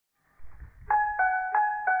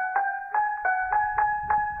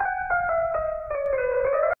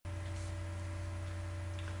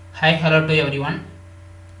Hi, hello to everyone.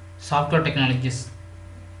 Software technologies.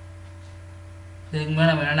 இதுக்கு மேலே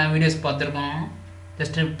நம்ம என்னென்ன வீடியோஸ் பார்த்துருக்கோம்,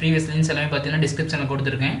 ஜஸ்ட்டு ப்ரீவியஸ் லிங்க்ஸ் எல்லாமே பார்த்தீங்கன்னா டிஸ்கிரிப்ஷனில்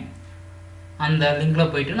கொடுத்துருக்கேன். அந்த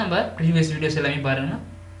லிங்க்கில் போய்ட்டு நம்ம ப்ரீவியஸ் வீடியோஸ் எல்லாமே பாருங்கள்.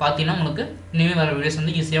 பார்த்தீங்கன்னா உங்களுக்கு இனிமேல் வர வீடியோஸ்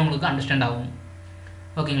வந்து ஈஸியாக உங்களுக்கு அண்டர்ஸ்டாண்ட் ஆகும்.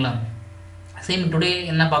 ஓகேங்களா? சேம் டுடே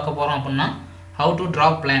என்ன பார்க்க போகிறோம் அப்படின்னா ஹவு டு ட்ரா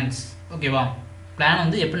பிளான்ஸ். ஓகேவா? பிளான்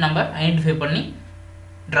வந்து எப்படி நம்ம ஐடென்டிஃபை பண்ணி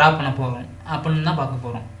ட்ரா பண்ண போகிறோம் அப்படின்னு தான் பார்க்க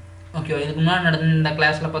போகிறோம். ஓகேவா? இதுக்கு முன்னாடி நடந்த இந்த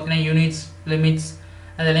கிளாஸில் பார்த்தீங்கன்னா யூனிட்ஸ், லிமிட்ஸ்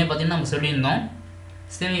அதெல்லாம் பார்த்தீங்கன்னா நம்ம சொல்லியிருந்தோம்.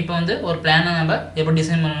 சரி, இப்போ வந்து ஒரு பிளானை நம்ம எப்படி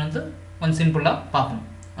டிசைன் பண்ணுறது கொஞ்சம் சிம்பிளாக பார்ப்போம்.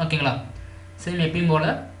 ஓகேங்களா? சரி, எப்பயும் போல்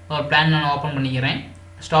ஒரு பிளான் நான் ஓப்பன் பண்ணிக்கிறேன்.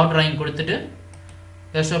 ஸ்டார்ட் ட்ராயிங் கொடுத்துட்டு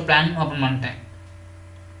ஜஸ்ட் ஒரு பிளான் ஓப்பன் பண்ணிட்டேன்.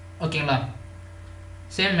 ஓகேங்களா?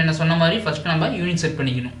 சேம் என்ன சொன்ன மாதிரி ஃபஸ்ட்டு நம்ம யூனிட் செட்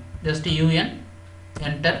பண்ணிக்கணும். Just UN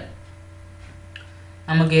enter.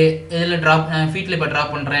 நமக்கு இதில் ட்ராப் ஃபீட்டில் இப்போ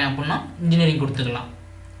ட்ராப் பண்ணுறேன் அப்படின்னா இன்ஜினியரிங் கொடுத்துக்கலாம்.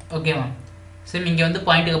 ஓகேவா? சேம் இங்கே வந்து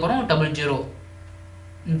பாயிண்ட்டுக்கு அப்புறம் 00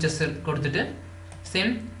 இன்ச்சஸ் கொடுத்துட்டு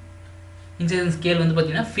சேம் இன்ச்சஸ் ஸ்கேல் வந்து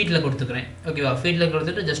பார்த்திங்கன்னா ஃபீட்டில் கொடுத்துக்கிறேன். ஓகேவா? ஃபீட்டில்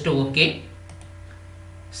கொடுத்துட்டு just okay.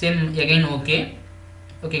 Same again okay.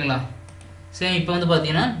 ஓகேங்களா? சேம் இப்போ வந்து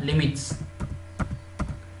பார்த்திங்கன்னா லிமிட்ஸ்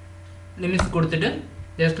கொடுத்துட்டு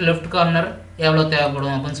ஜஸ்ட் லெஃப்ட் கார்னர் எவ்வளோ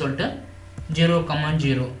தேவைப்படும் அப்படின்னு சொல்லிட்டு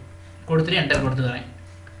 0,0 கொடுத்துட்டு என்டர் கொடுத்துக்கிறேன்.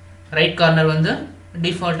 ரைட் கார்னர் வந்து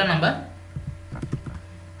டிஃபால்ட்டாக நம்ம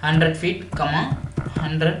 100 ஃபீட்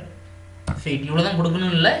 100 ஃபீட் இவ்வளோ தான்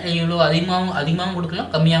கொடுக்கணும். இல்லை இவ்வளோ அதிகமாகவும் கொடுக்கலாம்,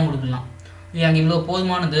 கம்மியாகவும் கொடுக்கலாம். இது அங்கே இவ்வளோ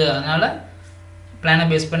போதுமானது, அதனால் பிளானை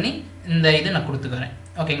பேஸ் பண்ணி இந்த இது நான் கொடுத்துக்கிறேன்.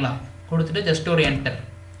 ஓகேங்களா? கொடுத்துட்டு ஜஸ்ட் ஒரு என்டர்.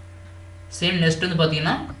 சேம் நெக்ஸ்ட் வந்து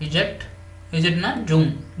பார்த்தீங்கன்னா இஜெட்னா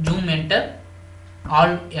ஜூம் என்டர்,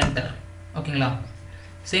 ஆல் என்டர். ஓகேங்களா?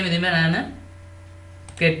 சேம் இதுமாதிரி நான்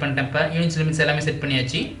க்ரியேட் பண்ணிட்டேன். இப்போ யூனிட்ஸ் லிமிட்ஸ் எல்லாமே செட்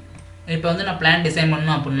பண்ணியாச்சு. இப்போ வந்து நான் பிளான் டிசைன்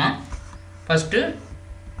பண்ணணும் அப்படின்னா ஃபஸ்ட்டு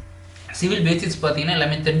சிவில் பேசிக்ஸ் பார்த்தீங்கன்னா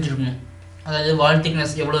எல்லாமே தெரிஞ்சிருக்கணும். அதாவது வால்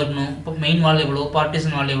திக்னஸ் எவ்வளோ இருக்கணும், இப்போ மெயின் வால் எவ்வளோ,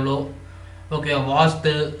 பார்ட்டிஷன் வால் எவ்வளோ, ஓகே,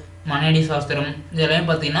 வாஸ்து, மனையடி சாஸ்திரம் இது எல்லாமே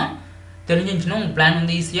பார்த்தீங்கன்னா தெரிஞ்சிருந்துச்சுன்னா உங்கள் பிளான்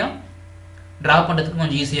வந்து ஈஸியாக ட்ரா பண்ணுறதுக்கு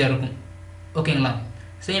கொஞ்சம் ஈஸியாக இருக்கும். ஓகேங்களா?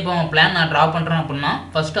 சரி, இப்போ பிளான் நான் ட்ரா பண்ணுறேன் அப்படின்னா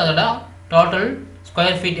ஃபஸ்ட்டு அதோட டோட்டல்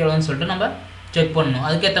ஸ்கொயர் ஃபீட் எவ்வளோன்னு சொல்லிட்டு நம்ம செக் பண்ணணும்.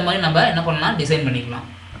 அதுக்கேற்ற மாதிரி நம்ம என்ன பண்ணலாம், டிசைன் பண்ணிக்கலாம்.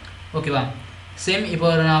 ஓகேவா? சேம் இப்போ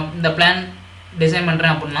நான் இந்த பிளான் டிசைன்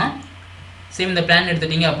பண்ணுறேன் அப்படின்னா சேம் இந்த பிளான்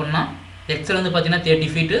எடுத்துட்டிங்க அப்படின்னா எக்ஸில் வந்து பார்த்தீங்கன்னா 30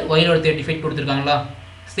 ஃபீட்டு, ஒயில் ஒரு 30 ஃபீட் கொடுத்துருக்காங்களா.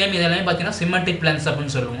 சேம் இதெல்லாமே பார்த்தீங்கன்னா சிமெட்ரிக் பிளான்ஸ்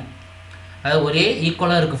அப்படின்னு சொல்லுவோம். அதாவது ஒரே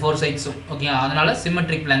ஈக்குவலாக இருக்குது 4 சைட்ஸும். ஓகே, அதனால்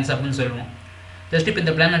சிமெட்ரிக் பிளான்ஸ் அப்படின்னு சொல்லுவோம். ஜஸ்ட் இப்போ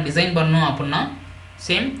இந்த பிளான் நான் டிசைன் பண்ணணும் அப்படின்னா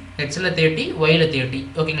சேம் எக்ஸில் 30, ஒயில் 30.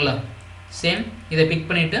 ஓகேங்களா? சேம் இதை பிக்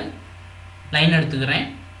பண்ணிவிட்டு லைன் எடுத்துக்கிறேன்.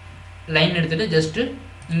 லைன் எடுத்துகிட்டு ஜஸ்ட்டு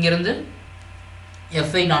இங்கேருந்து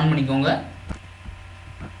F8 ஆன் பண்ணிக்கோங்க.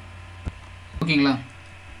 ஓகேங்களா?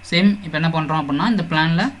 சேம் இப்போ என்ன பண்ணுறோம் அப்படின்னா இந்த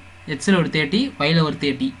பிளானில் எக்ஸில் ஒரு 30, ஒயில் ஒரு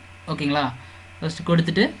 30. ஓகேங்களா? ஃபஸ்ட்டு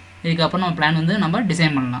கொடுத்துட்டு இதுக்கப்புறம் நம்ம பிளான் வந்து நம்ம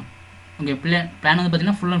டிசைன் பண்ணலாம். ஓகே, பிளான் வந்து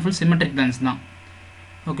பார்த்திங்கன்னா full and full symmetric plans தான்.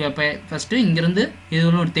 ஓகே, அப்போ ஃபஸ்ட்டு இங்கேருந்து இது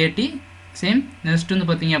ஒரு 30. சேம் நெக்ஸ்ட் வந்து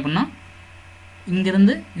பார்த்திங்க அப்படின்னா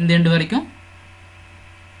இங்கேருந்து இந்த எண்டு வரைக்கும்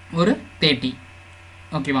ஒரு 30.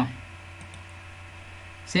 ஓகேவா?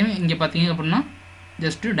 சேம் இங்கே பார்த்தீங்க அப்படின்னா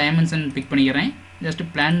ஜஸ்ட்டு டைமென்ஷன் பிக் பண்ணிக்கிறேன். ஜஸ்ட்டு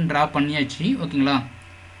பிளான் ட்ரா பண்ணியாச்சு. ஓகேங்களா?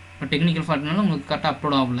 இப்போ டெக்னிக்கல் ஃபால்ட்னால உங்களுக்கு கரெக்டாக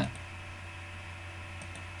அப்லோட் ஆகல.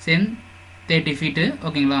 Same 30 feet.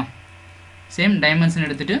 ஓகேங்களா? சேம் டைமென்ஷன்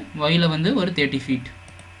எடுத்துகிட்டு ஒயில் வந்து ஒரு 30 ஃபீட்.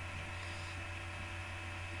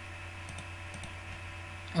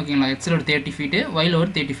 ஓகேங்களா? எக்ஸில் ஒரு 30 ஃபீட்டு, ஒயில்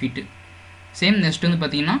ஒரு 30 ஃபீட்டு. சேம் நெக்ஸ்ட் வந்து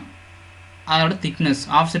பார்த்தீங்கன்னா அதோட திக்னஸ்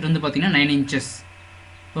ஆஃப்செட் வந்து பார்த்தீங்கன்னா 9 இன்ச்சஸ்.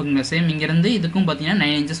 ஓகேங்களா? சேம் இங்கேருந்து இதுக்கும் பார்த்தீங்கன்னா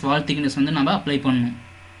 9 இன்ச்சஸ் வால் திக்னஸ் வந்து நம்ம அப்ளை பண்ணணும்.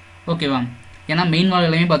 ஓகேவா? ஏன்னா மெயின் வால்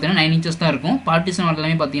எல்லாமே பார்த்தீங்கன்னா 9 இன்ச்சஸ் தான் இருக்கும். பார்ட்டிஷன் வால்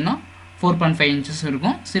எல்லாமே பார்த்தீங்கன்னா 4.5 இன்ச்சஸ்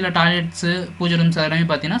இருக்கும். சில டாய்லெட்ஸு, பூஜை ரூம்ஸ் அதெல்லாமே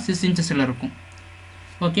பார்த்தீங்கன்னா 6 இன்ச்சஸில் இருக்கும்.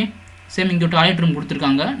 ஓகே, சேம் இங்கே டாய்லெட் ரூம்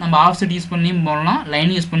கொடுத்துருக்காங்க. நம்ம ஆஃப்செட் யூஸ் பண்ணியும் போடலாம்,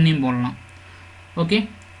 லைன் யூஸ் பண்ணியும் போடலாம். ஓகே,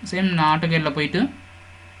 சேம் நான் ஆட்டோகேடில் போயிட்டு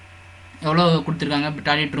எவ்வளோ கொடுத்துருக்காங்க. இப்போ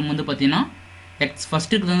டாய்லெட் ரூம் வந்து பார்த்தீங்கன்னா எக்ஸ்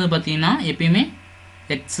ஃபஸ்ட்டுக்கு வந்து பார்த்தீங்கன்னா எப்பயுமே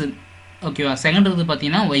எக்ஸு. ஓகேவா? செகண்ட் இருக்குது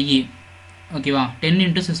பார்த்தீங்கன்னா ஒய்ஏ. ஓகேவா? 10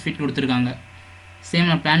 × 6 ஃபீட் கொடுத்துருக்காங்க. சேம்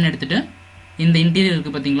நான் பிளான் எடுத்துகிட்டு இந்த இன்டீரியர்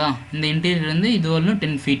இருக்குது பார்த்தீங்களா, இந்த இன்டீரியர்லேருந்து இது வரலும்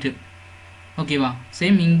 10 ஃபீட்டு. ஓகேவா?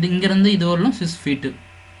 சேம் இங்கேருந்து இது வரலும் 6 ஃபீட்டு.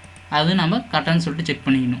 அது நம்ம கரெக்டானு சொல்லிட்டு செக்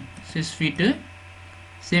பண்ணிக்கணும். 6 ஃபீட்டு.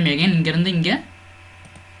 சேம் எகைன் இங்கேருந்து இங்கே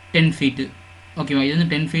 10 ஃபீட்டு. ஓகேவா? இது வந்து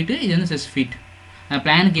 10 ஃபீட்டு, இது வந்து 6 ஃபீட்.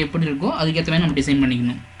 பிளானுக்கு எப்படி இருக்கோ அதுக்கேற்ற மாதிரி நம்ம டிசைன்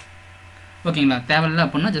பண்ணிக்கணும். ஓகேங்களா? தேவையில்லை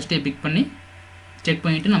அப்படின்னா ஜஸ்ட்டு பிக் பண்ணி செக்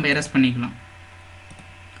பண்ணிவிட்டு நம்ம எரஸ் பண்ணிக்கலாம்.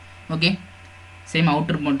 ஓகே, சேம்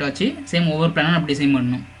அவுட்டர் போட்டாச்சு. சேம் ஒவ்வொரு பிளானும் நம்ம டிசைன்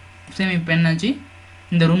பண்ணணும். சேம் இப்போ என்னாச்சு,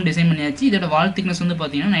 இந்த ரூம் டிசைன் பண்ணியாச்சு. இதோட வால் திக்னஸ் வந்து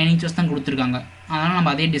பார்த்தீங்கன்னா 9 இன்ச்சஸ் தான் கொடுத்துருக்காங்க. அதனால்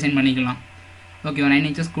நம்ம அதே டிசைன் பண்ணிக்கலாம். ஓகேவா 9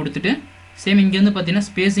 இன்ச்சஸ் கொடுத்துட்டு சேம் இங்கே வந்து பார்த்தீங்கன்னா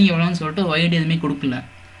ஸ்பேஸிங் எவ்வளோன்னு சொல்லிட்டு ஒய்டு எதுவுமே கொடுக்கல.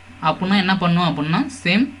 அப்படின்னா என்ன பண்ணோம் அப்படின்னா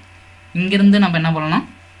சேம் இங்கேருந்து நம்ம என்ன பண்ணலாம்,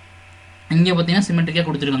 இங்கே பார்த்தீங்கன்னா சிமெண்ட்ரிக்காக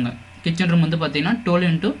கொடுத்துருக்காங்க. கிச்சன் ரூம் வந்து பார்த்தீங்கன்னா 12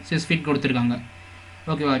 into 6 feet கொடுத்துருக்காங்க.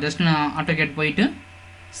 ஓகேவா, ஜஸ்ட் நான் AutoCAD போயிட்டு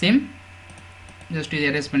சேம் ஜஸ்ட் இது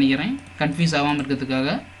எரேஸ் பண்ணிக்கிறேன் கன்ஃபியூஸ் ஆகாமல் இருக்கிறதுக்காக.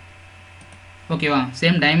 ஓகேவா,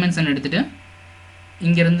 சேம் டைமென்ஷன் எடுத்துகிட்டு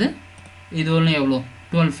இங்கேருந்து இது ஒன்று எவ்வளோ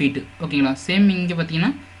 12 feet. ஓகேங்களா, சேம் இங்கே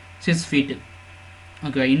பார்த்தீங்கன்னா 6 feet.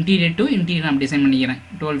 ஓகேவா, இன்டீரியர் டு இன்டீரியர் நான் டிசைன் பண்ணிக்கிறேன்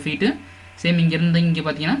 12 feet. சேம் இங்கேருந்து இங்கே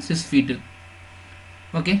பார்த்தீங்கன்னா 6 feet.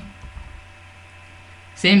 ஓகே,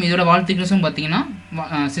 சேம் இதோட வால் திக்னஸும் பார்த்தீங்கன்னா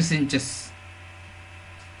 6 inches.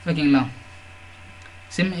 ஓகேங்களா,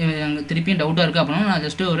 சேம் திருப்பியும் டவுட்டாக இருக்குது அப்படின்னா நான்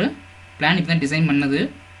ஜஸ்ட்டு ஒரு பிளான் இப்போ தான் டிசைன் பண்ணது.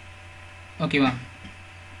 ஓகேவா,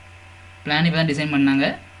 பிளான் இப்போ தான் டிசைன் பண்ணாங்க.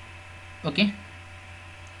 ஓகே,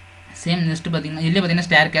 சேம் நெக்ஸ்ட்டு பார்த்தீங்கன்னா இதில் பார்த்தீங்கன்னா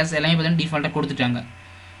ஸ்டேர் கேஸ் எல்லாமே பார்த்தீங்கன்னா டிஃபால்ட்டாக கொடுத்துட்டாங்க.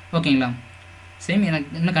 ஓகேங்களா, சேம்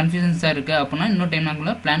எனக்கு இன்னும் கன்ஃபியூஷன்ஸாக இருக்குது அப்படின்னா இன்னொரு டைம்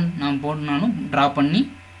நாக்குள்ள பிளான் நான் போடனாலும் ட்ரா பண்ணி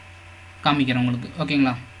காமிக்கிறேன் உங்களுக்கு.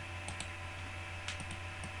 ஓகேங்களா,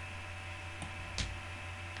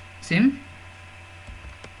 சேம்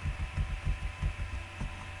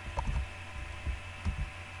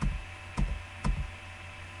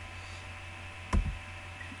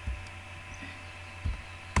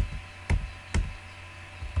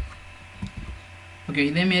ஓகே,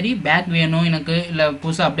 இதேமாரி பேக் வேணும் எனக்கு இல்லை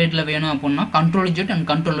புதுசாக அப்டேட்டில் வேணும் அப்படின்னா Ctrl+Z அண்ட்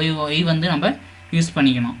Ctrl+Y வந்து நம்ம யூஸ்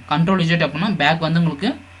பண்ணிக்கணும். Ctrl+Z அப்படின்னா பேக் வந்து உங்களுக்கு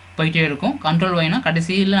போயிட்டே இருக்கும். Ctrl+Yனா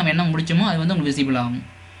கடைசியில் நம்ம என்ன முடிச்சோமோ அது வந்து உங்களுக்கு விசிபிள் ஆகும்.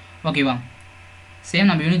 ஓகேவா, சேம்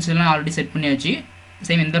நம்ம யூனிட்ஸ் எல்லாம் ஆல்ரெடி செட் பண்ணியாச்சு.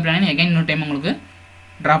 சேம் இந்த பிளானை எகைன் இன்னொரு டைம் உங்களுக்கு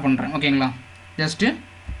ட்ரா பண்ணுறேன். ஓகேங்களா, ஜஸ்ட்டு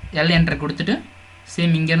எல் என்டர் கொடுத்துட்டு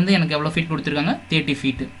சேம் இங்கேருந்து எனக்கு எவ்வளோ ஃபீட் கொடுத்துருக்காங்க 30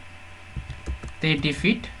 feet. 30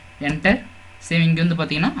 feet enter. சேம் இங்கே வந்து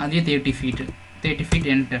பார்த்தீங்கன்னா அதுவே 30 feet. 30 feet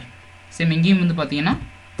enter. சேம் இங்கேயும் வந்து பார்த்தீங்கன்னா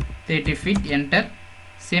 30 feet என்டர்.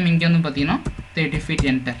 சேம் இங்கே வந்து பார்த்தீங்கன்னா 30 feet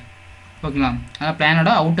என்டர். ஓகேங்களா, அதாவது பிளானோட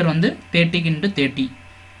அவுட்டர் வந்து 30 into 30.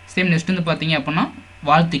 சேம் நெக்ஸ்ட் வந்து பார்த்தீங்க அப்படின்னா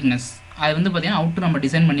வால் திக்னஸ் அது வந்து பார்த்தீங்கன்னா அவுட்டர் நம்ம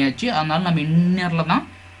டிசைன் பண்ணியாச்சு. அதனால நம்ம இன்னரில் தான்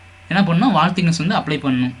என்ன பண்ணணும், வால் திக்னஸ் வந்து அப்ளை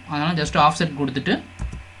பண்ணணும். அதனால் ஜஸ்ட் ஆஃப்செட் கொடுத்துட்டு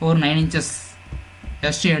ஒரு 9 inches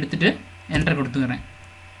ஜஸ்ட்டு எடுத்துகிட்டு என்டர் கொடுத்துக்கிறேன்.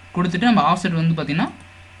 கொடுத்துட்டு நம்ம ஆஃப்செட் வந்து பார்த்திங்கன்னா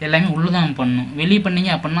எல்லாமே உள்ளே தான் நம்ம பண்ணணும். வெளியே பண்ணிங்க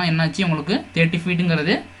அப்படின்னா என்னாச்சு உங்களுக்கு 30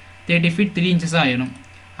 feetங்கிறது 30 feet 3 inches ஆகிடும்.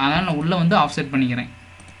 அதனால் நான் உள்ளே வந்து ஆஃப்செட் பண்ணிக்கிறேன்.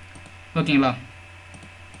 ஓகேங்களா,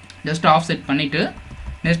 ஜஸ்ட் ஆஃப்செட் பண்ணிவிட்டு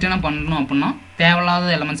நெக்ஸ்ட் என்ன பண்ணணும் அப்படின்னா தேவையில்லாத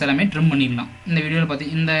எலமெண்ட்ஸ் எல்லாமே ட்ரிம் பண்ணிடலாம். இந்த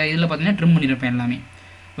வீடியோவில் இந்த இதில் பார்த்தீங்கன்னா ட்ரிம் பண்ணியிருப்பேன் எல்லாமே.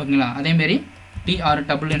 ஓகேங்களா, அதேமாரி டிஆர்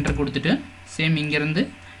டபுள் என்டர் கொடுத்துட்டு சேம் இங்கேருந்து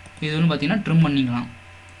இதுன்னு பார்த்தீங்கன்னா ட்ரிம் பண்ணிக்கலாம்.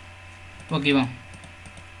 ஓகேவா,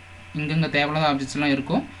 இங்கங்கே தேவையில்லாத ஆப்ஜெக்ட்ஸ்லாம்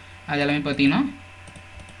இருக்கும் அது எல்லாமே பார்த்தீங்கன்னா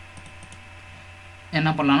என்ன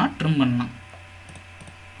பண்ணலாம்னா ட்ரிம் பண்ணலாம்.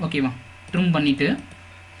 ஓகேவா, ட்ரிம் பண்ணிவிட்டு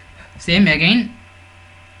சேம் எகைன்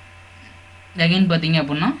பார்த்தீங்க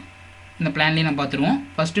அப்படின்னா இந்த பிளான்லேயே நான் பார்த்துருவோம்.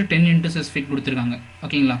 ஃபஸ்ட்டு 10 into 6 feet கொடுத்துருக்காங்க.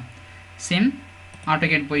 ஓகேங்களா, சேம்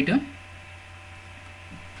AutoCAD போயிட்டு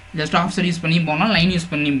ஜஸ்ட் ஆஃப்செட் யூஸ் பண்ணி போடலாம், லைன் யூஸ்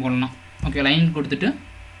பண்ணி போடலாம். ஓகே, லைன் கொடுத்துட்டு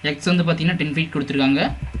எக்ஸ் வந்து பார்த்தீங்கன்னா 10 feet கொடுத்துருக்காங்க.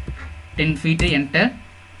 10 feet என்டர்.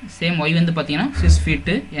 சேம் ஒய் வந்து பார்த்தீங்கன்னா 6 feet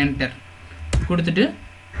என்டர் கொடுத்துட்டு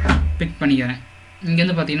பிக் பண்ணிக்கிறேன்.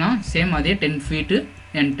 இங்கேருந்து பார்த்தீங்கன்னா சேம் அதே 10 feet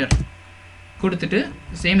என்டர் கொடுத்துட்டு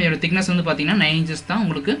சேம் இதோட திக்னஸ் வந்து பார்த்தீங்கன்னா 9 inches தான்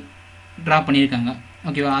உங்களுக்கு ட்ரா பண்ணியிருக்காங்க.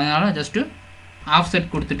 ஓகேவா, அதனால் ஜஸ்ட்டு ஆஃப்செட்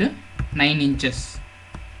கொடுத்துட்டு 9 inches.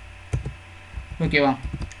 ஓகேவா,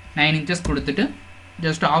 9 inches கொடுத்துட்டு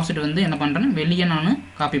ஜஸ்ட் ஆஃப்செட் வந்து என்ன பண்ணுறேன்னு வெளியே நான்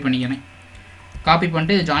காப்பி பண்ணிக்கிறேன். காப்பி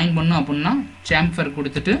பண்ணிட்டு இது ஜாயின் பண்ணணும் அப்படின்னா சாம்ஃபர்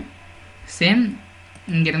கொடுத்துட்டு சேம்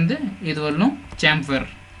இங்கேருந்து இது வரலும் சாம்ஃபர்.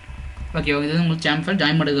 ஓகேவா, இது உங்களுக்கு சாம்ஃபர்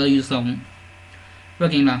ஜாயின் பண்ணுறதுக்காக யூஸ் ஆகும்.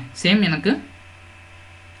 ஓகேங்களா, சேம் எனக்கு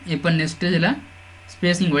இப்போ நெக்ஸ்ட் இதில்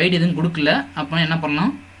ஸ்பேஸிங் வைட் எதுவும் கொடுக்கல அப்படின்னா என்ன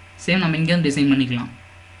பண்ணலாம், சேம் நம்ம இங்கேருந்து டிசைன் பண்ணிக்கலாம்.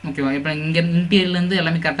 ஓகேவா, இப்போ இங்கே இன்டீரியர்லேருந்து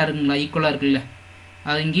எல்லாமே கரெக்டாக இருக்குங்களா, ஈக்குவலாக இருக்குல்ல,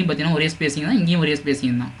 அது இங்கேயும் பார்த்தீங்கன்னா ஒரே ஸ்பேசிங் தான், இங்கேயும் ஒரே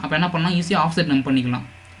ஸ்பேசிங் தான். அப்போ என்ன பண்ணலாம், ஈஸியாக ஆஃப்செட் நம்ம பண்ணிக்கலாம்.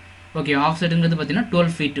 ஓகே, ஆஃப்செட்டுங்கிறது பார்த்தீங்கன்னா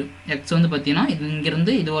 12 feet. எக்ஸ் வந்து பார்த்தீங்கன்னா இது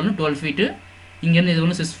இங்கேருந்து இது வரலும் 12 feet, இங்கேருந்து இது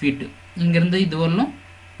வரலும் 6 feet, இங்கேருந்து இது வரலும்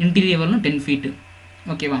இன்டீரியர் வரலும் 10 feet.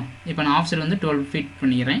 ஓகேவா, இப்போ நான் ஆஃப்செட் வந்து 12 feet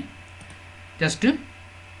பண்ணிக்கிறேன். ஜஸ்ட்டு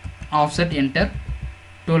ஆஃப்செட் என்டர்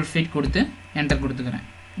 12 feet கொடுத்து என்டர் கொடுத்துக்கிறேன்.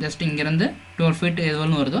 ஜஸ்ட் இங்கேருந்து 12 feet எது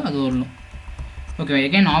வரலும் வருதோ அது வரலும். ஓகேவா,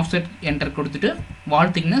 எகைன் ஆஃப்செட் என்டர் கொடுத்துட்டு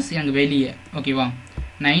வால் திக்னஸ் எனக்கு வெளியே. ஓகேவா,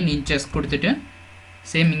 9 inches கொடுத்துட்டு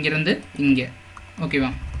சேம் இங்கேருந்து இங்கே. ஓகேவா,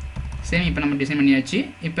 சேம் இப்போ நம்ம டிசைன் பண்ணியாச்சு.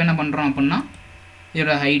 இப்போ என்ன பண்ணுறோம் அப்படின்னா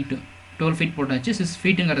இதோட ஹைட்டு 12 feet போட்டாச்சு. 6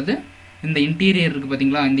 feetங்கிறது இந்த இன்டீரியர் இருக்குது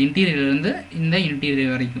பார்த்தீங்களா, இந்த இன்டீரியர்லேருந்து இந்த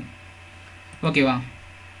இன்டீரியர் வரைக்கும். ஓகேவா,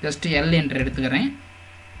 ஜஸ்ட்டு எல் என்டர் எடுத்துக்கிறேன்.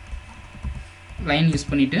 லைன் யூஸ்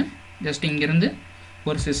பண்ணிவிட்டு ஜஸ்ட் இங்கேருந்து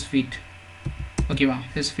ஒரு 6 feet. ஓகேவா.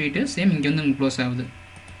 ஹிஸ் ஃபீட்டு சேம் இங்கே வந்து க்ளோஸ் ஆகுது.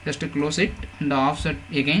 Just close it and offset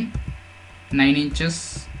again 9 inches.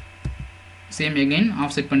 Same again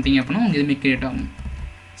offset பண்ணிட்டீங்க அப்படின்னா உங்களுக்கு எதுவுமே கிரியேட் ஆகும்.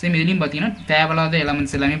 சேம் இதுலேயும் பார்த்தீங்கன்னா தேவையில்லாத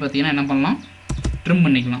எலமெண்ட்ஸ் எல்லாமே பார்த்தீங்கன்னா என்ன பண்ணலாம், ட்ரிம்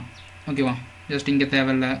பண்ணிக்கலாம். ஓகேவா. ஜஸ்ட் இங்கே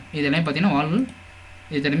தேவையில்ல இதெல்லாம் பார்த்தீங்கன்னா வால்,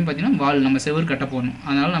 இது எல்லாமே பார்த்தீங்கன்னா வால் நம்ம செவர் கட்ட போடணும்.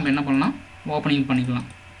 அதனால் நம்ம என்ன பண்ணலாம், ஓப்பனிங் பண்ணிக்கலாம்.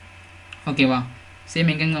 ஓகேவா.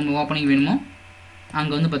 சேம் எங்கெங்கே நம்ம ஓப்பனிங் வேணுமோ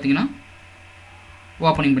அங்கே வந்து பார்த்திங்கன்னா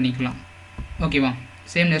ஓப்பனிங் பண்ணிக்கலாம். ஓகேவா.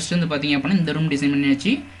 சேம் நெக்ஸ்ட் வந்து பார்த்திங்க அப்படின்னா இந்த ரூம் டிசைன்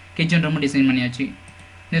பண்ணியாச்சு, கிச்சன் ரூம் டிசைன் பண்ணியாச்சு.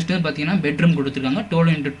 நெக்ஸ்ட் வந்து பார்த்திங்கன்னா பெட்ரூம் கொடுத்துருக்காங்க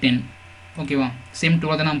 12x10. ஓகேவா. சேம்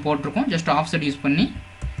 12 தான் நம்ம போட்டிருக்கோம். ஜஸ்ட் ஆஃப்செட் யூஸ் பண்ணி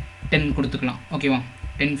 10 கொடுத்துக்கலாம். ஓகேவா.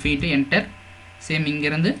 10 feet என்டர். சேம்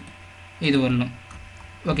இங்கேருந்து இது வரணும்.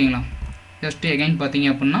 ஓகேங்களா. ஜஸ்ட்டு எகைன் பார்த்தீங்க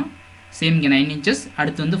அப்படின்னா சேம் இங்கே 9 inches,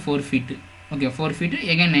 அடுத்து வந்து 4 feet. Okay 4 feet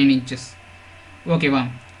again 9 inches. ஓகேவா.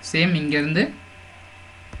 சேம் இங்கேருந்து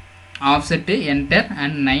ஆஃப்செட்டு என்டர்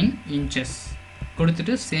அண்ட் 9 inches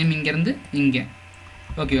கொடுத்துட்டு சேம் இங்கேருந்து இங்கே.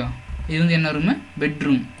 ஓகேவா. இது வந்து என்ன room,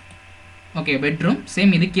 bedroom. Okay bedroom.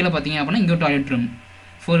 Same இது கீழே பார்த்தீங்க அப்படின்னா இங்கே டாய்லெட் ரூம்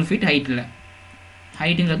 4 feet ஹைட்டில்,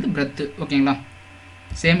 ஹைட்டுங்கிறது பிரெத்து. ஓகேங்களா.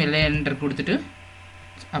 சேம் எல்லாம் என்டர் கொடுத்துட்டு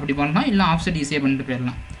அப்படி பண்ணலாம், இல்லை ஆஃப்செட் ஈஸியாக பண்ணிட்டு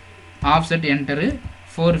போயிடலாம். ஆஃப்செட் என்டரு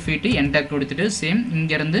 4 feet என்டர் கொடுத்துட்டு சேம்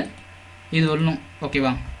இங்கேருந்து இது வரணும்.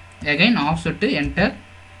 ஓகேவா. எகைன் ஆஃப்செட்டு என்டர்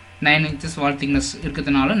 9 inches வால் திக்னஸ்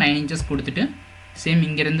இருக்கிறதுனால 9 inches கொடுத்துட்டு சேம்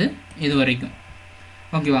இங்கேருந்து இது வரைக்கும்.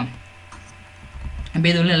 ஓகேவா. இப்போ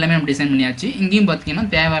இது உள்ள எல்லாமே நம்ம டிசைன் பண்ணியாச்சு. இங்கேயும் பார்த்தீங்கன்னா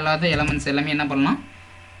தேவையில்லாத எலமெண்ட்ஸ் எல்லாமே என்ன பண்ணலாம்,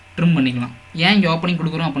 ட்ரிம் பண்ணிக்கலாம். ஏன் இங்கே ஓப்பனிங்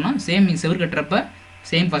கொடுக்குறோம் அப்படின்னா சேம் செவர் கட்டுறப்ப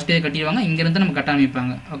சேம் ஃபஸ்ட்டு இதை கட்டிடுவாங்க, இங்கேருந்து நம்ம கட்ட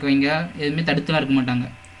ஆரம்பிப்பாங்க. ஓகே இங்கே எதுவுமே தடுத்துலாம் இருக்க மாட்டாங்க.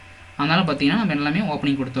 அதனால் பார்த்தீங்கன்னா நம்ம எல்லாமே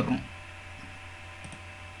ஓப்பனிங் கொடுத்துட்றோம்.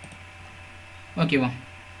 ஓகேவா.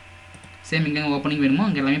 சேம் இங்கே ஓப்பனிங் வேணுமோ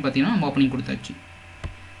அங்கே எல்லாமே பார்த்தீங்கன்னா நம்ம ஓப்பனிங் கொடுத்தாச்சு.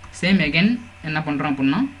 சேம் எகைன் என்ன பண்ணுறோம்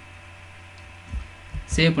அப்படின்னா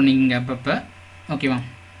சேவ் பண்ணிக்கங்க அப்பப்போ. ஓகேவா.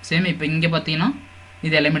 சேம் இப்போ இங்கே பார்த்தீங்கன்னா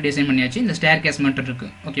இது எல்லாமே டிசைன் பண்ணியாச்சு. இந்த ஸ்டேர் கேஸ் மட்டும்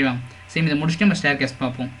இருக்குது. ஓகேவா. சேம் இதை முடிச்சுட்டு நம்ம ஸ்டேர் கேஸ்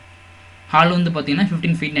பார்ப்போம். ஹால் வந்து பார்த்தீங்கன்னா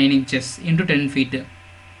 15 feet 9 inches into 10 feet.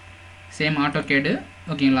 Same AutoCAD.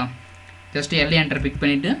 ஓகேங்களா. ஜஸ்ட்டு எல்லை என்டர் பிக்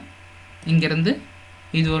பண்ணிவிட்டு இங்கேருந்து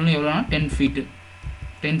இது வரணும் எவ்வளோனா 10 feet.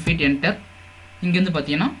 10 feet enter. இங்கேருந்து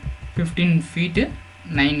பார்த்தீங்கன்னா 15 feet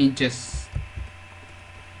 9 inches.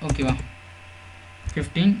 ஓகேவா.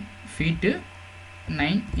 15 feet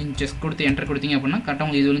 9 inches கொடுத்து என்டர் கொடுத்தீங்க அப்படின்னா கரெக்டாக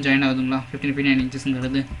உங்களுக்கு இது ஒன்று join ஆகுதுங்களா. 15 feet 9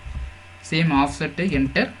 inchesங்கிறது. Same offset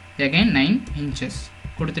enter again 9 inches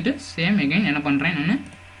கொடுத்துட்டு சேம் எகைன் என்ன பண்ணுறேன், நான்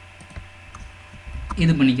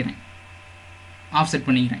இது பண்ணிக்கிறேன், ஆஃப்செட்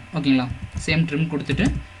பண்ணிக்கிறேன். ஓகேங்களா. சேம் ட்ரிம் கொடுத்துட்டு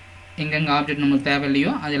எங்கெங்கே ஆப்ஜெக்ட் நம்மளுக்கு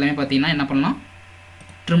தேவையில்லையோ அது எல்லாமே பார்த்தீங்கன்னா என்ன பண்ணலாம்,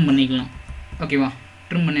 ட்ரிம் பண்ணிக்கலாம். ஓகேவா.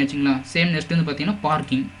 ட்ரிம் பண்ணி வச்சிங்களா. சேம் நெக்ஸ்ட் வந்து பார்த்தீங்கன்னா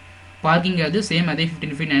பார்க்கிங் அது சேம் அதே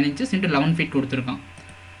 15 feet 9 inches into 11 feet கொடுத்துருக்கான்.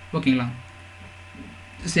 ஓகேங்களா.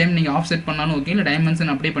 சேம் நீங்கள் ஆஃப்செட் பண்ணாலும் ஓகே, இல்லை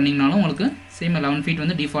டைமென்ஷன் அப்படியே பண்ணிங்கனாலும் உங்களுக்கு சேம் 11 feet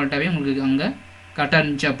வந்து டிஃபால்ட்டாகவே உங்களுக்கு அங்கே கரெக்டாக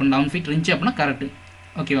இருந்துச்சு அப்படின்னா 11 feet இருந்துச்சு அப்படின்னா கரெக்டு.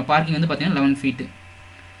 ஓகேவா. பார்க்கிங் வந்து பார்த்தீங்கன்னா 11 feet.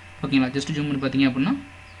 ஓகேங்களா. ஜஸ்ட் ஜூம் பண்ணி பார்த்தீங்க அப்படின்னா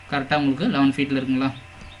கரெக்டாக உங்களுக்கு 11 feet இருக்குங்களா.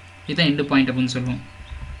 இதுதான் எண்டு பாயிண்ட் அப்படின்னு சொல்லுவோம்.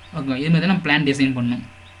 ஓகே இதுமாதிரி தான் நம்ம பிளான் டிசைன் பண்ணணும்.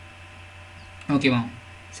 ஓகேவா.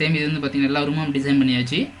 சேம் இது வந்து பார்த்தீங்கன்னா எல்லா ரூமும் டிசைன்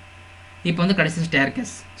பண்ணியாச்சு. இப்போ வந்து கடைசி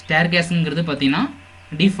ஸ்டேர் கேஸுங்கிறது பார்த்தீங்கன்னா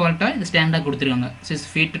டிஃபால்ட்டாக இது ஸ்டாண்டாக கொடுத்துருக்காங்க. 6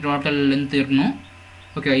 feet டோட்டல் லென்த் இருக்கணும்.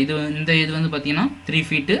 ஓகே இது வந்து பார்த்தீங்கன்னா 3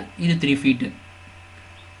 feet, இது 3 feet.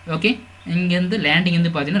 ஓகே இங்கேருந்து லேண்டிங்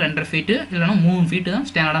வந்து பார்த்தீங்கன்னா 2.5 feet இல்லைனா 3 feet தான்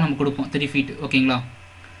ஸ்டாண்டர்டாக நம்ம கொடுப்போம். 3 feet. ஓகேங்களா.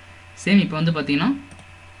 சேம் இப்போ வந்து பார்த்தீங்கன்னா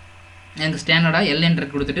எனக்கு ஸ்டாண்டர்டாக எல்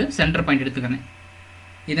என்டர் கொடுத்துட்டு சென்டர் பாயிண்ட் எடுத்துக்கிறேன்.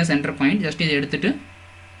 இதுதான் சென்டர் பாயிண்ட். ஜஸ்ட் இதை எடுத்துகிட்டு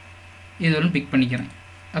இது வரும் பிக் பண்ணிக்கிறேன்.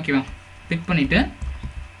 ஓகேவா. பிக் பண்ணிவிட்டு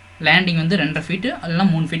லேண்டிங் வந்து 2.5 feet இல்லைனா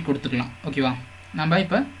 3 feet கொடுத்துக்கலாம். ஓகேவா. நம்ம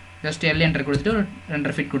இப்போ ஜஸ்ட் எல் என்டர் கொடுத்துட்டு ஒரு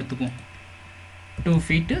 2.5 feet கொடுத்துக்குவோம். 2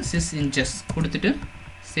 feet 6 inches கொடுத்துட்டு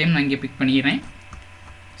சேம் நான் இங்கே பிக் பண்ணிக்கிறேன்.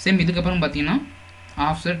 சேம் இதுக்கப்புறம் பார்த்தீங்கன்னா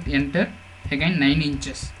ஆஃப்செட் என்டர் எகைன் 9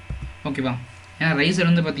 inches. ஓகேவா. ஏன்னா ரைசர்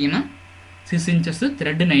வந்து பார்த்தீங்கன்னா 6 inches,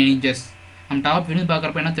 த்ரெட்டு 9 inches. நம்ம டாப் வியூ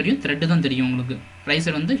பார்க்குறப்ப என்ன தெரியும், த்ரெட்டு தான் தெரியும் உங்களுக்கு.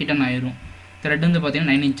 ரைசர் வந்து ஹிட்டன் ஆயிரும். த்ரெட் வந்து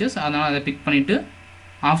பார்த்தீங்கன்னா 9 inches. அதனால் அதை பிக் பண்ணிவிட்டு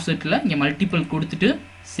ஆஃப்செட்டில் இங்கே மல்டிபிள் கொடுத்துட்டு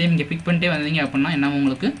சேம் இங்கே பிக் பண்ணிட்டே வந்தீங்க அப்படின்னா என்ன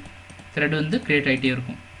உங்களுக்கு த்ரெட் வந்து க்ரியேட் ஆகிட்டே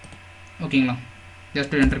இருக்கும். ஓகேங்களா.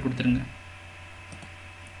 ஜஸ்ட் என்டர் கொடுத்துருங்க.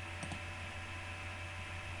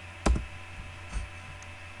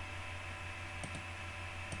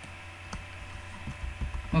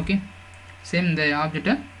 ஓகே சேம் இந்த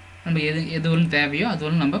ஆப்ஜெக்டை நம்ம எது ஒன்று தேவையோ அது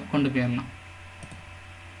ஒன்று நம்ம கொண்டு போயிடலாம்.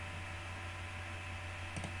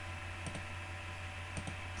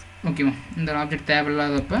 ஓகேவா. இந்த ஆப்ஜெக்ட்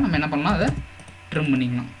தேவையில்லாதப்போ நம்ம என்ன பண்ணலாம், அதை ட்ரிம்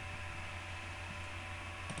பண்ணிக்கலாம்.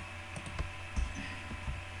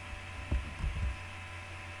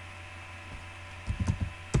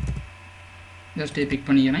 ஜஸ்ட் பிக்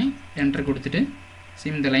பண்ணிக்கிறேன், என்டர் கொடுத்துட்டு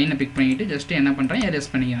சேம் இந்த லைனை பிக் பண்ணிக்கிட்டு ஜஸ்ட்டு என்ன பண்ணுறேன்,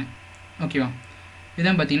 எரேஸ் பண்ணிக்கிறேன். ஓகேவா,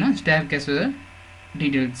 இதான் பார்த்தீங்கன்னா ஸ்டேர் கேஸோட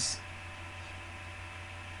டீட்டெயில்ஸ்.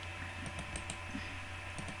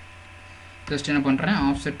 ஜஸ்ட் என்ன பண்ணுறேன்,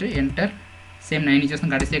 ஆஃப்செட்டு என்டர் சேம் 9 inches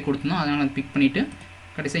தான் கடைசியாக கொடுத்துருந்தோம், அதனால் அதை பிக் பண்ணிவிட்டு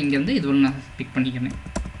கடைசியாக இங்கேருந்து இது ஒன்று நான் பிக் பண்ணிக்கிறேன்.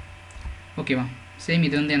 ஓகேவா, சேம்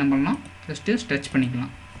இது வந்து என்ன பண்ணலாம், ஜஸ்ட்டு ஸ்ட்ரெச்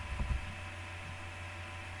பண்ணிக்கலாம்.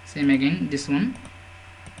 சேம் அகைன் திஸ் ஒன்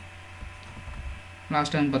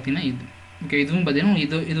லாஸ்ட்டாக வந்து பார்த்தீங்கன்னா இது. ஓகே, இதுவும் பார்த்தீங்கன்னா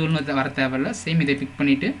இது ஒன்றும் வர தேவையில்லை. சேம் இதை பிக்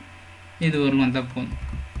பண்ணிவிட்டு இது ஒரு வந்தால் போதும்.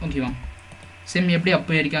 ஓகேவா, சேம் எப்படி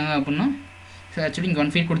அப்போ இருக்காங்க அப்படின்னா ஆக்சுவலி இங்கே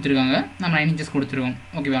 1 feet கொடுத்துருக்காங்க, நம்ம 9 inches கொடுத்துருவோம்.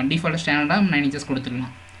 ஓகேவா, டிஃபால்ட்டாக ஸ்டாண்டர்டாக 9 inches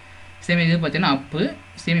கொடுத்துருக்கலாம். சேம் இது பார்த்தீங்கன்னா அப்பு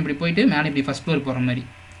சேம் இப்படி போயிட்டு மேலே இப்படி ஃபஸ்ட் ஃப்ளோர் போகிற மாதிரி.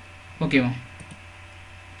 ஓகேவா,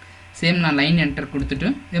 சேம் நான் லைன் என்டர் கொடுத்துட்டு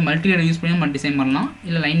இது மல்டிலேயர் யூஸ் பண்ணி நம்ம டிசைன் பண்ணலாம்,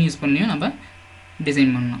 இல்லை லைன் யூஸ் பண்ணியும் நம்ம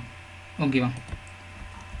டிசைன் பண்ணலாம். ஓகேவா,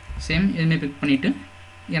 சேம் இதுமாரி பிக் பண்ணிவிட்டு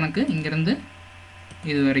எனக்கு இங்கேருந்து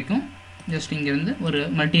இது வரைக்கும் ஜஸ்ட் இங்கேருந்து ஒரு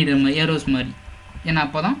மல்டிலேயர் ஏரோஸ் மாதிரி, ஏன்னா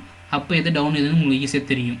அப்போ தான் அப்பு எது டவுன் எதுன்னு உங்களுக்கு ஈஸியாக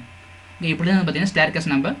தெரியும். இப்படி தான் பார்த்தீங்கன்னா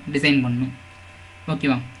ஸ்டேர்கேஸ் நம்ம டிசைன் பண்ணணும்.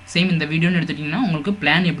 ஓகேவா, சேம் இந்த வீடியோன்னு எடுத்துட்டிங்கன்னா உங்களுக்கு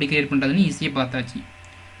பிளான் எப்படி கிரியேட் பண்ணுறதுன்னு ஈஸியாக பார்த்தாச்சு.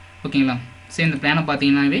 ஓகேங்களா, சேம் இந்த பிளானை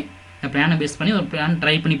பார்த்தீங்கன்னாவே இந்த பிளானை பேஸ் பண்ணி ஒரு பிளான்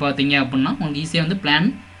ட்ரை பண்ணி பார்த்தீங்க அப்படின்னா உங்களுக்கு ஈஸியாக வந்து பிளான்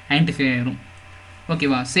ஐடென்டிஃபை ஆகிடும்.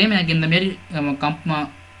 ஓகேவா, சேம் எனக்கு இந்தமாரி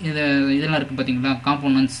இதெல்லாம் இருக்குது பார்த்தீங்களா,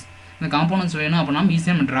 காம்போனன்ட்ஸ். இந்த காம்போனன்ட்ஸ் வேணும் அப்படின்னா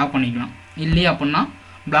ஈஸியாக நம்ம ட்ரா பண்ணிக்கலாம். இல்லையே அப்படின்னா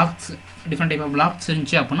blocks, different type of blocks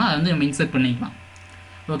இருந்துச்சு அப்படின்னா அதை வந்து நம்ம இன்சர்ட் பண்ணிக்கலாம்.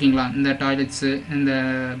 ஓகேங்களா, இந்த டாய்லெட்ஸு, இந்த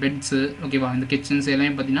பெட்ஸு, ஓகேவா, இந்த கிச்சன்ஸ்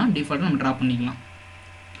எல்லாமே பார்த்தீங்கன்னா டிஃபால்ட்டாக நம்ம ட்ரா பண்ணிக்கலாம்.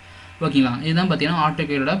 ஓகேங்களா, இதுதான் பார்த்தீங்கன்னா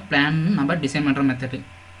ஆட்டோகேடோட பிளான் நம்ம டிசைன் பண்ணுற மெத்தடு.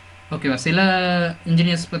 ஓகேவா, சில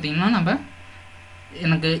இன்ஜினியர்ஸ் பார்த்தீங்கன்னா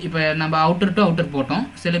எனக்கு இப்போ நம்ம அவுட்டர் டு அவுட்டர் போட்டோம்,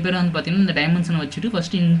 சில பேர் வந்து பார்த்தீங்கன்னா இந்த டைமென்ஷனை வச்சுட்டு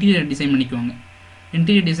ஃபஸ்ட்டு இன்டீரியர் டிசைன் பண்ணிக்குவாங்க.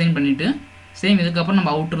 இன்டீரியர் டிசைன் பண்ணிவிட்டு சேம் இதுக்கப்புறம்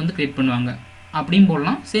நம்ம அவுட்டர் வந்து க்ரியேட் பண்ணுவாங்க, அப்படியும்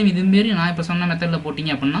போடலாம். சேம் இதுமாரி நான் இப்போ சொன்ன மெத்தடில்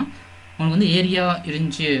போட்டிங்க அப்படின்னா உங்களுக்கு வந்து ஏரியா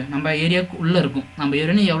இருந்துச்சு, நம்ம ஏரியாவுக்கு உள்ளே இருக்கும், நம்ம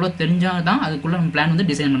ஏரியானு எவ்வளோ தெரிஞ்சால் தான் அதுக்குள்ளே நம்ம பிளான் வந்து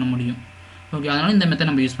டிசைன் பண்ண முடியும். ஓகே, அதனால் இந்த மெத்தட்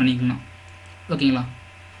நம்ம யூஸ் பண்ணிக்கலாம். ஓகேங்களா,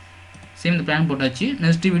 சேம் இந்த பிளான் போட்டாச்சு.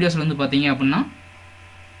 நெக்ஸ்ட் வீடியோஸில் வந்து பார்த்தீங்க அப்படின்னா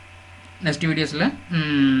நெக்ஸ்ட் வீடியோஸில்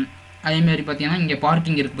அதேமாரி பார்த்தீங்கன்னா இங்கே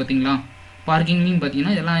பார்க்கிங் இருக்குது பார்த்தீங்களா, பார்க்கிங்லையும்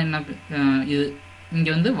பார்த்தீங்கன்னா இதெல்லாம் என்ன இது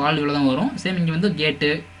இங்கே வந்து வால் இவ்வளோ தான் வரும். சேம் இங்கே வந்து கேட்டு.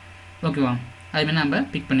 ஓகேவா, அதுமாரி நம்ம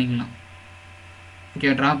பிக் பண்ணிக்கலாம்.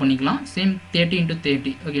 ஓகே, ட்ரா பண்ணிக்கலாம். Same 30 into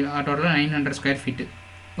 30. ஓகே, டோட்டலாக 900 square feet.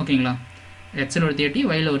 ஓகேங்களா, எக்ஸில் ஒரு 30,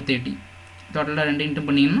 ஒயில் ஒரு 30, டோட்டலாக 2 இன்ட்டு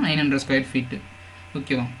பண்ணிங்கன்னா 900 square feet.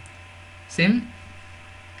 ஓகேவா, சேம்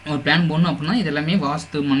ஒரு பிளான் போடணும் அப்படின்னா இது எல்லாமே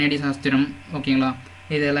வாஸ்து, மனையடி சாஸ்திரம், ஓகேங்களா,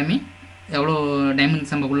 இது எல்லாமே எவ்வளோ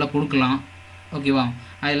டைமென்ஷன் நம்ம உள்ளே கொடுக்கலாம். ஓகேவா,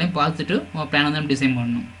 அதெல்லாம் பார்த்துட்டு பிளான் வந்து நம்ம டிசைன்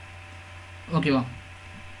பண்ணணும். ஓகேவா,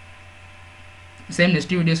 சேம்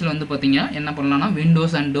நெக்ஸ்ட் வீடியோஸில் வந்து பார்த்தீங்க என்ன பண்ணலாம்னா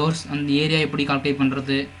விண்டோஸ் அண்ட் டோர்ஸ் அந்த ஏரியா எப்படி கால்குலேட்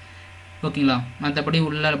பண்ணுறது. ஓகேங்களா, மற்றபடி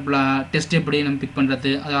உள்ள டெஸ்ட் எப்படி நம்ம பிக்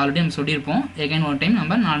பண்ணுறது அது ஆல்ரெடி நம்ம சொல்லியிருப்போம். எகைன் ஒரு டைம்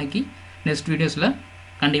நம்ம நாளைக்கு நெக்ஸ்ட் வீடியோஸில்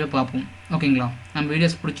கண்டிப்பாக பார்ப்போம். ஓகேங்களா, நம்ம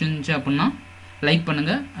வீடியோஸ் பிடிச்சிருந்துச்சு அப்படின்னா லைக்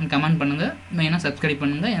பண்ணுங்கள் அண்ட் கமெண்ட் பண்ணுங்கள், மெயினாக சப்ஸ்கிரைப்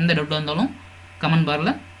பண்ணுங்கள். எந்த டவுட்டாக இருந்தாலும் கமெண்ட்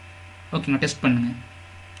பாரில் ஓகேங்களா டெஸ்ட் பண்ணுங்கள்.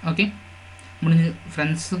 ஓகே, முடிஞ்சு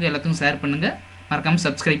ஃப்ரெண்ட்ஸுக்கு எல்லாத்துக்கும் ஷேர் பண்ணுங்கள், மறக்காமல்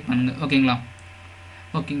சப்ஸ்கிரைப் பண்ணுங்கள். ஓகேங்களா,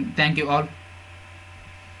 ஓகே, தேங்க்யூ ஆல்.